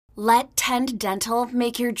Let Tend Dental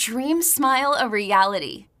make your dream smile a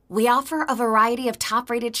reality. We offer a variety of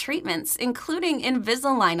top-rated treatments, including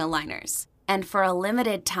Invisalign aligners. And for a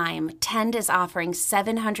limited time, Tend is offering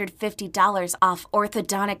 $750 off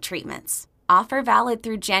orthodontic treatments. Offer valid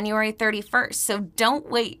through January 31st, so don't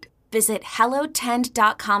wait. Visit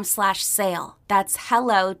hellotend.com/sale. That's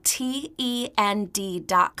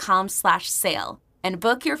hellotend.com/sale. And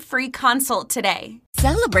book your free consult today.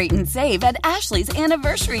 Celebrate and save at Ashley's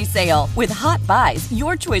Anniversary Sale. With Hot Buys,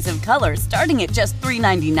 your choice of colors starting at just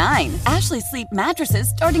 $3.99. Ashley Sleep mattresses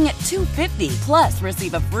starting at $2.50. Plus,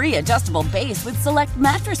 receive a free adjustable base with select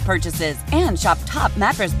mattress purchases. And shop top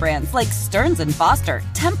mattress brands like Stearns & Foster,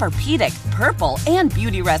 Tempur-Pedic, Purple, and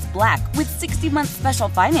Beautyrest Black with 60-month special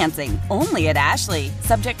financing. Only at Ashley.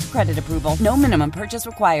 Subject to credit approval. No minimum purchase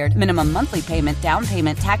required. Minimum monthly payment, down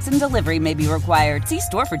payment, tax, and delivery may be required. See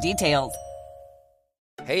store for details.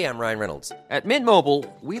 Hey, I'm Ryan Reynolds. At Mint Mobile,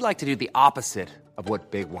 we like to do the opposite of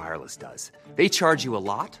what Big Wireless does. They charge you a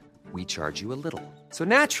lot, we charge you a little. So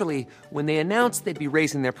naturally, when they announced they'd be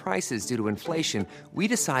raising their prices due to inflation, we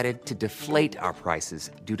decided to deflate our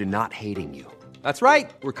prices due to not hating you. That's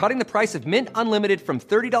right. We're cutting the price of Mint Unlimited from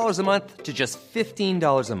 $30 a month to just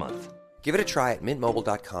 $15 a month. Give it a try at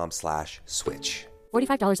mintmobile.com/switch.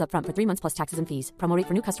 $45 up front for 3 months plus taxes and fees. Promo rate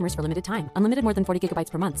for new customers for limited time. Unlimited more than 40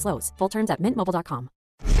 gigabytes per month. Slows full terms at mintmobile.com.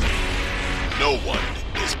 No one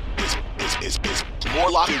is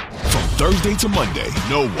more locked from Thursday to Monday.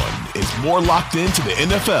 No one is more locked into the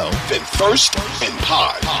NFL than First and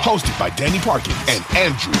Pod, hosted by Danny Parkins and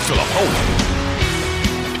Andrew Filippone.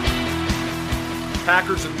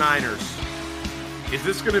 Packers and Niners. Is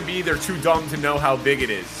this going to be they're too dumb to know how big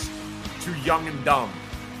it is? Too young and dumb.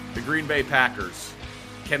 The Green Bay Packers.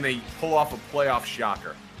 Can they pull off a playoff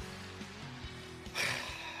shocker?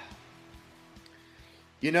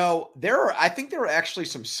 You know, I think there are actually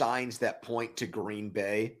some signs that point to Green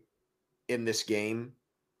Bay in this game,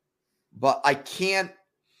 but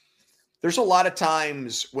there's a lot of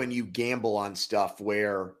times when you gamble on stuff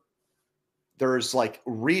where there's like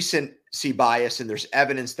recency bias and there's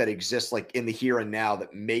evidence that exists like in the here and now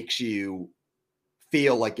that makes you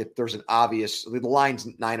feel like there's an obvious, the line's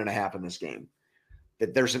 9.5 in this game,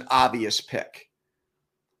 that there's an obvious pick.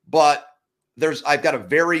 But I've got a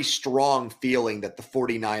very strong feeling that the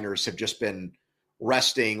 49ers have just been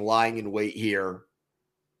resting, lying in wait here,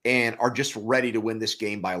 and are just ready to win this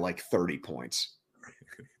game by like 30 points.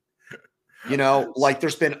 You know, like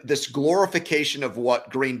there's been this glorification of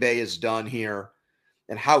what Green Bay has done here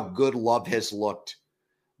and how good Love has looked.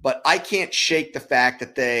 But I can't shake the fact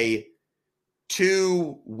that they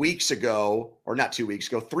 3 weeks ago,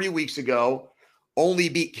 only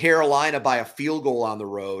beat Carolina by a field goal on the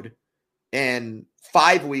road. And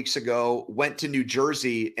 5 weeks ago, went to New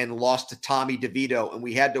Jersey and lost to Tommy DeVito. And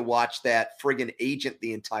we had to watch that friggin' agent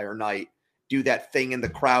the entire night do that thing in the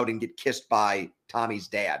crowd and get kissed by Tommy's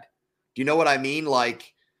dad. Do you know what I mean?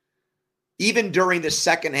 Like, even during the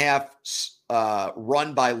second half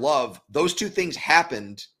run by Love, those two things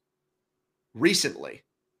happened recently.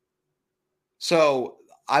 So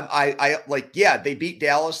they beat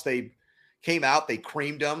Dallas. They came out, they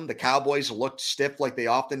creamed them. The Cowboys looked stiff like they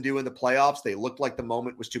often do in the playoffs. They looked like the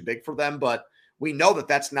moment was too big for them, but we know that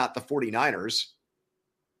that's not the 49ers.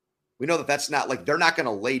 We know that that's not like, they're not going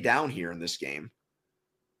to lay down here in this game.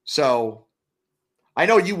 So I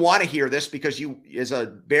know you want to hear this because you, as a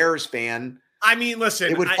Bears fan, I mean,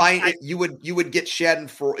 listen, it would you would get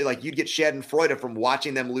Schadenfreude, like you'd get Schadenfreude from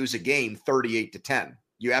watching them lose a game 38-10.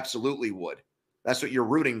 You absolutely would. That's what you're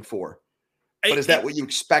rooting for. But is that what you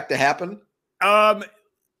expect to happen?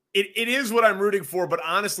 It is what I'm rooting for, but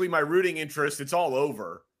honestly, my rooting interest, it's all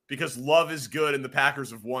over because Love is good and the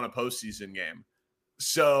Packers have won a postseason game.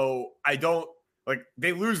 So I don't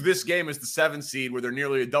they lose this game as the 7th seed where they're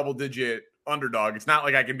nearly a double-digit underdog. It's not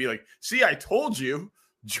like I can be like, see, I told you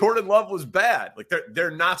Jordan Love was bad. Like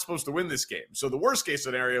they're not supposed to win this game. So the worst case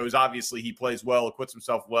scenario is obviously he plays well, acquits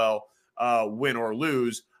himself well, win or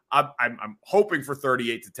lose. I'm hoping for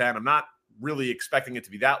 38-10. I'm not really expecting it to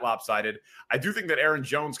be that lopsided. I do think that Aaron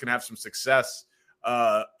Jones can have some success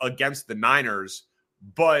against the Niners,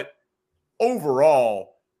 but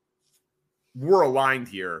overall, we're aligned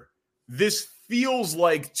here. This feels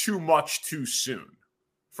like too much too soon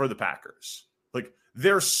for the Packers. Like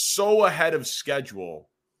they're so ahead of schedule.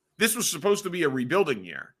 This was supposed to be a rebuilding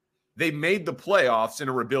year. They made the playoffs in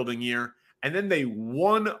a rebuilding year, and then they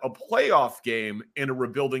won a playoff game in a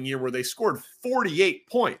rebuilding year where they scored 48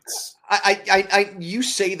 points. You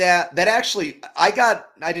say that actually,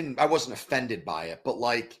 I wasn't offended by it, but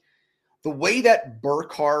like the way that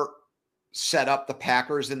Burkhardt set up the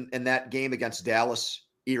Packers in that game against Dallas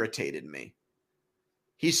irritated me.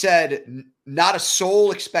 He said, not a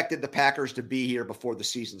soul expected the Packers to be here before the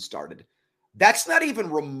season started. That's not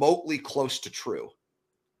even remotely close to true.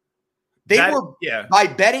 By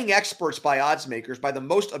betting experts, by odds makers, by the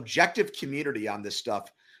most objective community on this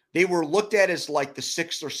stuff, they were looked at as like the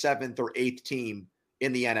 6th or 7th or 8th team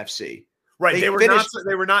in the NFC. Right. They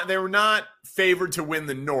were not favored to win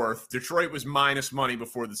the North. Detroit was minus money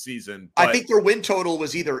before the season. I think their win total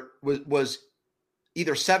was either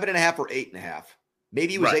 7.5 or 8.5.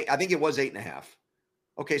 Maybe it was 8. I think it was 8.5.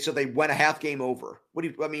 Okay, so they went a half game over.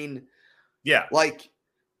 Yeah. Like,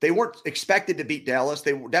 they weren't expected to beat Dallas.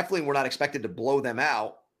 They definitely were not expected to blow them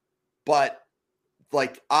out. But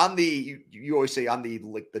like on the, you always say on the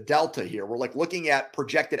like the delta here, we're like looking at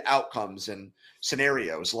projected outcomes and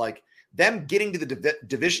scenarios. Like them getting to the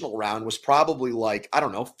divisional round was probably like, I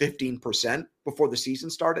don't know, 15% before the season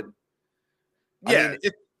started. Yeah,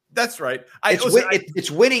 that's right. It's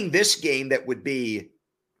winning this game that would be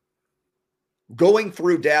going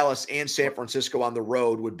through Dallas and San Francisco on the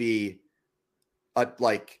road would be a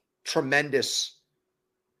like tremendous.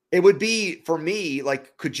 It would be for me,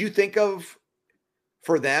 like, could you think of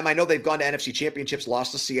for them? I know they've gone to NFC championships,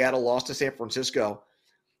 lost to Seattle, lost to San Francisco.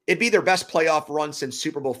 It'd be their best playoff run since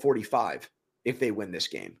Super Bowl 45 if they win this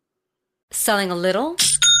game. Selling a little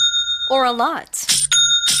or a lot?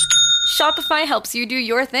 Shopify helps you do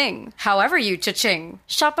your thing, however you cha-ching.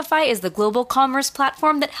 Shopify is the global commerce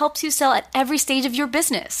platform that helps you sell at every stage of your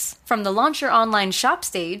business. From the launch your online shop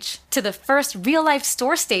stage, to the first real-life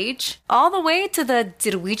store stage, all the way to the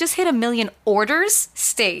did we just hit 1 million orders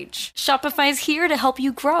stage. Shopify's here to help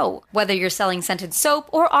you grow. Whether you're selling scented soap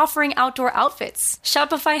or offering outdoor outfits,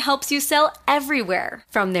 Shopify helps you sell everywhere.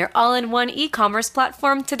 From their all-in-one e-commerce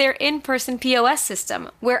platform to their in-person POS system,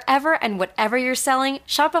 wherever and whatever you're selling,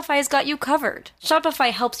 Shopify's got you covered.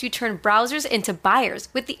 Shopify helps you turn browsers into buyers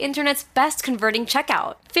with the internet's best converting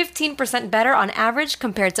checkout. 15% better on average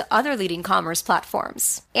compared to other leading commerce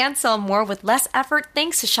platforms. And sell more with less effort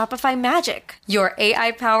thanks to Shopify Magic, your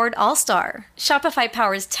AI-powered all-star. Shopify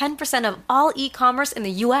powers 10% of all e-commerce in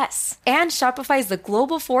the US. And Shopify is the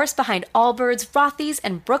global force behind Allbirds, Rothy's,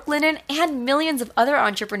 and Brooklinen, and millions of other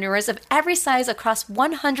entrepreneurs of every size across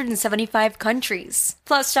 175 countries.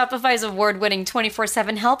 Plus, Shopify's award-winning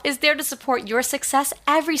 24/7 help is there to support your success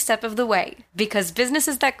every step of the way. Because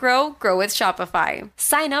businesses that grow with Shopify.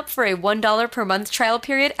 Sign up for a $1 per month trial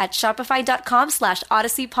period at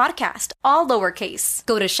shopify.com/Odyssey Podcast, all lowercase.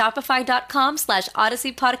 Go to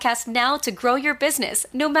shopify.com/Odyssey Podcast now to grow your business,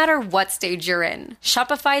 no matter what stage you're in.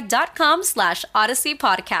 Shopify.com/Odyssey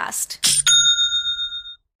Podcast.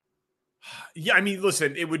 Yeah, I mean,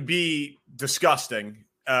 listen, it would be disgusting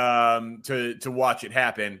to watch it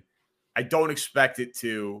happen. I don't expect it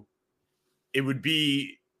to. It would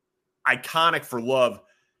be iconic for Love.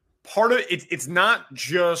 Part of it's not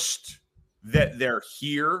just that they're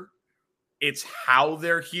here, it's how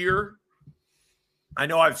they're here. I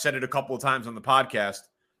know I've said it a couple of times on the podcast.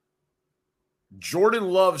 Jordan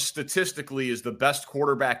Love statistically is the best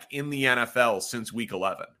quarterback in the NFL since week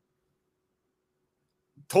 11.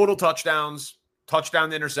 Total touchdowns,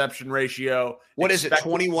 touchdown to interception ratio. What is it,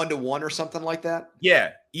 21-1 or something like that?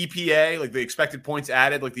 Yeah, EPA, like the expected points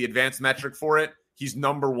added, like the advanced metric for it. He's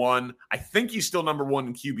number one. I think he's still number one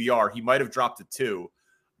in QBR. He might have dropped to 2.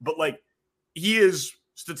 But, like, he is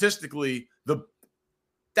statistically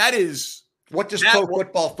that is. What does Pro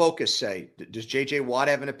Football Focus say? Does J.J. Watt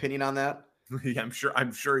have an opinion on that? Yeah,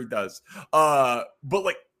 I'm sure he does. But,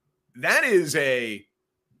 like, that is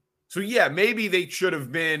so, yeah, maybe they should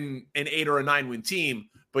have been an 8 or a 9 win team,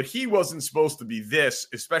 but he wasn't supposed to be this,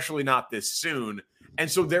 especially not this soon.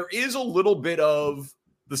 And so there is a little bit of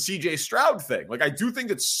the CJ Stroud thing. Like, I do think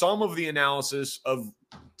that some of the analysis of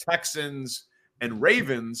Texans and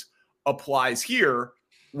Ravens applies here,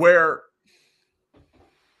 where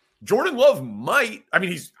Jordan Love might, I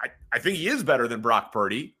mean, I think he is better than Brock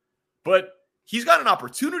Purdy, but he's got an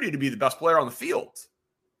opportunity to be the best player on the field.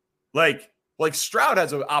 Like Stroud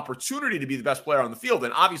has an opportunity to be the best player on the field.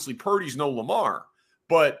 And obviously Purdy's no Lamar,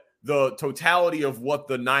 but the totality of what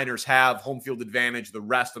the Niners have, home field advantage, the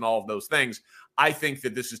rest, and all of those things, I think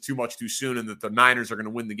that this is too much too soon and that the Niners are going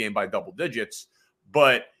to win the game by double digits.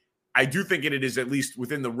 But I do think it is at least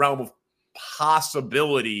within the realm of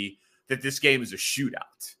possibility that this game is a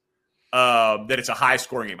shootout, that it's a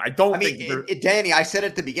high-scoring game. I think Danny, I said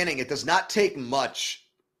at the beginning, it does not take much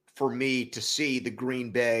for me to see the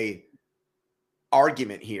Green Bay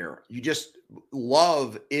argument here.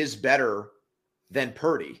 Love is better than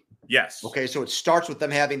Purdy. Yes. Okay, so it starts with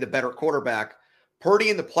them having the better quarterback. Purdy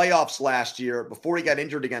in the playoffs last year, before he got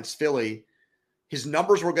injured against Philly, his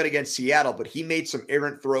numbers were good against Seattle, but he made some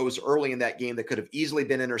errant throws early in that game that could have easily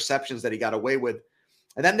been interceptions that he got away with.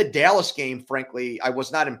 And then the Dallas game, frankly, I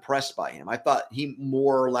was not impressed by him. I thought he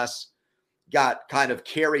more or less got kind of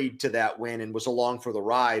carried to that win and was along for the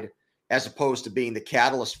ride as opposed to being the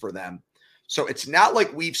catalyst for them. So it's not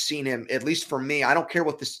like we've seen him, at least for me. I don't care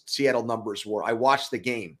what the Seattle numbers were. I watched the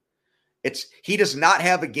game. He does not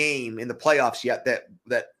have a game in the playoffs yet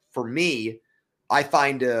that for me, I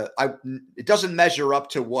find it doesn't measure up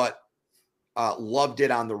to what Love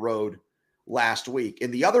did on the road last week.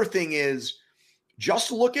 And the other thing is,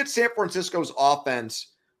 just look at San Francisco's offense.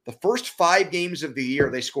 The first 5 games of the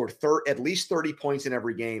year, they scored at least 30 points in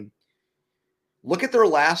every game. Look at their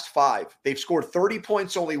last 5. They've scored 30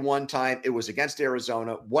 points only one time. It was against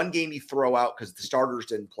Arizona. One game you throw out because the starters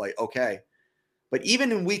didn't play. Okay. But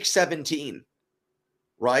even in week 17,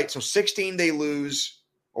 right? So 16 they lose.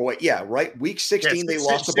 Or wait, yeah, right? Week 16 they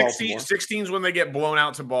lost to Baltimore. 16 is when they get blown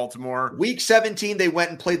out to Baltimore. Week 17 they went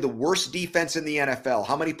and played the worst defense in the NFL.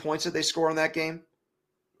 How many points did they score in that game?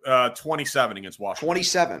 27 against Washington.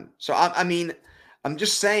 27. So I'm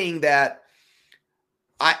just saying that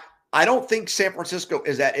I don't think San Francisco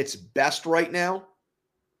is at its best right now,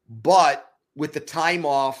 but with the time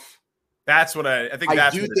off, that's what I think.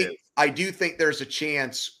 That's what it is. I do think there's a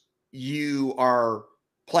chance you are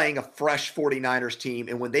playing a fresh 49ers team,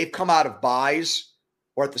 and when they've come out of buys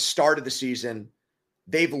or at the start of the season,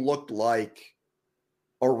 they've looked like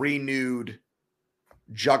a renewed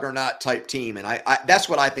juggernaut type team, and I that's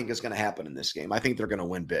what I think is going to happen in this game. I think they're going to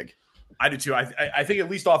win big. I do too. I think at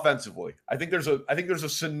least offensively. I think there's a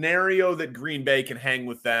scenario that Green Bay can hang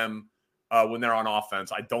with them when they're on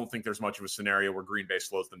offense. I don't think there's much of a scenario where Green Bay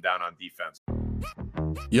slows them down on defense.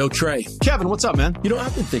 Yo, Trey. Kevin, what's up, man? You know,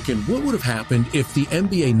 I've been thinking, what would have happened if the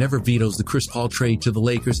NBA never vetoes the Chris Paul trade to the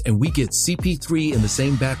Lakers and we get CP3 in the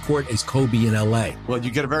same backcourt as Kobe in LA? Well, you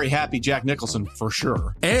get a very happy Jack Nicholson for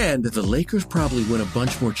sure. And the Lakers probably win a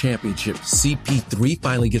bunch more championships. CP3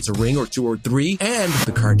 finally gets a ring or 2 or 3, and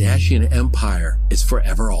the Kardashian empire is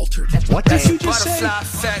forever altered. What did you just say?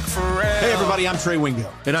 Hey, everybody, I'm Trey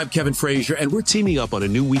Wingo. And I'm Kevin Frazier, and we're teaming up on a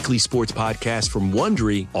new weekly sports podcast from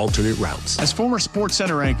Wondery, Alternate Routes. As former Sports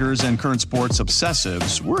Center anchors and current sports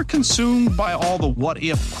obsessives, we're consumed by all the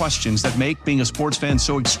what-if questions that make being a sports fan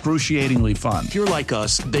so excruciatingly fun. If you're like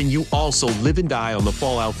us, then you also live and die on the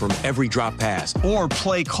fallout from every drop pass. Or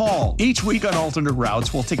play call. Each week on Alternate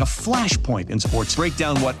Routes, we'll take a flashpoint in sports, break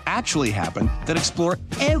down what actually happened, then explore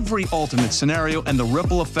every alternate scenario and the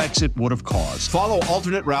ripple effects it would have caused. Follow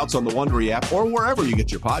Alternate Routes on the Wondery app or wherever you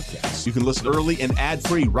get your podcasts. You can listen early and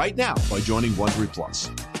ad-free right now by joining Wondery Plus.